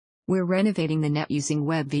We're renovating the net using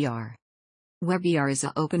WebVR. WebVR is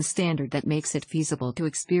an open standard that makes it feasible to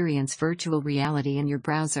experience virtual reality in your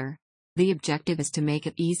browser. The objective is to make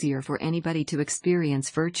it easier for anybody to experience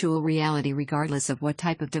virtual reality regardless of what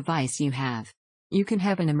type of device you have. You can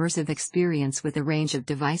have an immersive experience with a range of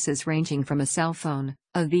devices ranging from a cell phone,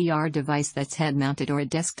 a VR device that's head-mounted, or a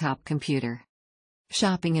desktop computer.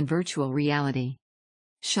 Shopping in virtual reality.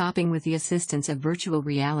 Shopping with the assistance of virtual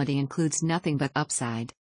reality includes nothing but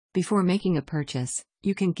upside. Before making a purchase,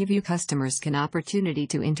 you can give your customers an opportunity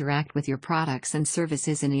to interact with your products and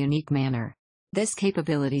services in a unique manner. This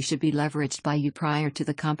capability should be leveraged by you prior to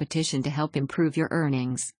the competition to help improve your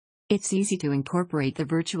earnings. It's easy to incorporate the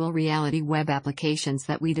virtual reality web applications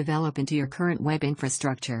that we develop into your current web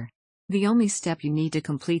infrastructure. The only step you need to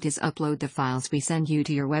complete is upload the files we send you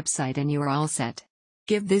to your website and you are all set.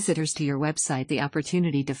 Give visitors to your website the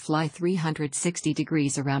opportunity to fly 360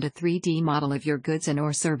 degrees around a 3D model of your goods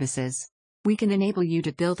and/or services. We can enable you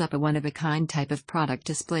to build up a one-of-a-kind type of product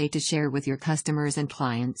display to share with your customers and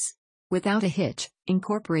clients. Without a hitch,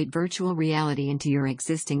 incorporate virtual reality into your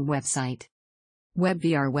existing website.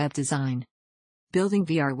 WebVR Web Design. Building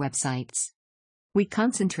VR websites. We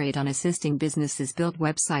concentrate on assisting businesses build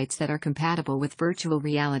websites that are compatible with virtual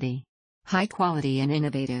reality. High quality and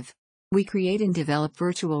innovative. We create and develop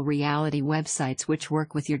virtual reality websites which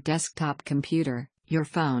work with your desktop computer, your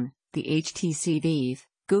phone, the HTC Vive,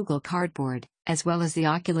 Google Cardboard, as well as the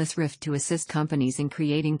Oculus Rift to assist companies in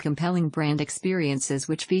creating compelling brand experiences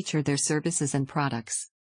which feature their services and products.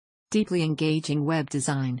 Deeply engaging web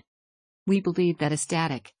design. We believe that a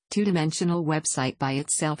static, two-dimensional website by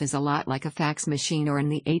itself is a lot like a fax machine or in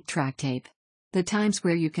the 8-track tape. The times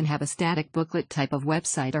where you can have a static booklet type of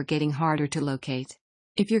website are getting harder to locate.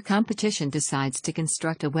 If your competition decides to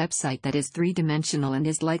construct a website that is three-dimensional and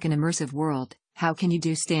is like an immersive world, how can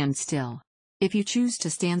you stand still? If you choose to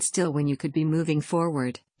stand still when you could be moving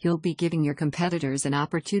forward, you'll be giving your competitors an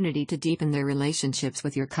opportunity to deepen their relationships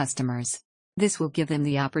with your customers. This will give them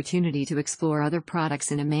the opportunity to explore other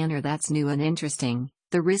products in a manner that's new and interesting.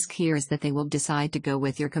 The risk here is that they will decide to go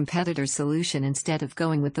with your competitor's solution instead of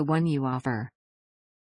going with the one you offer.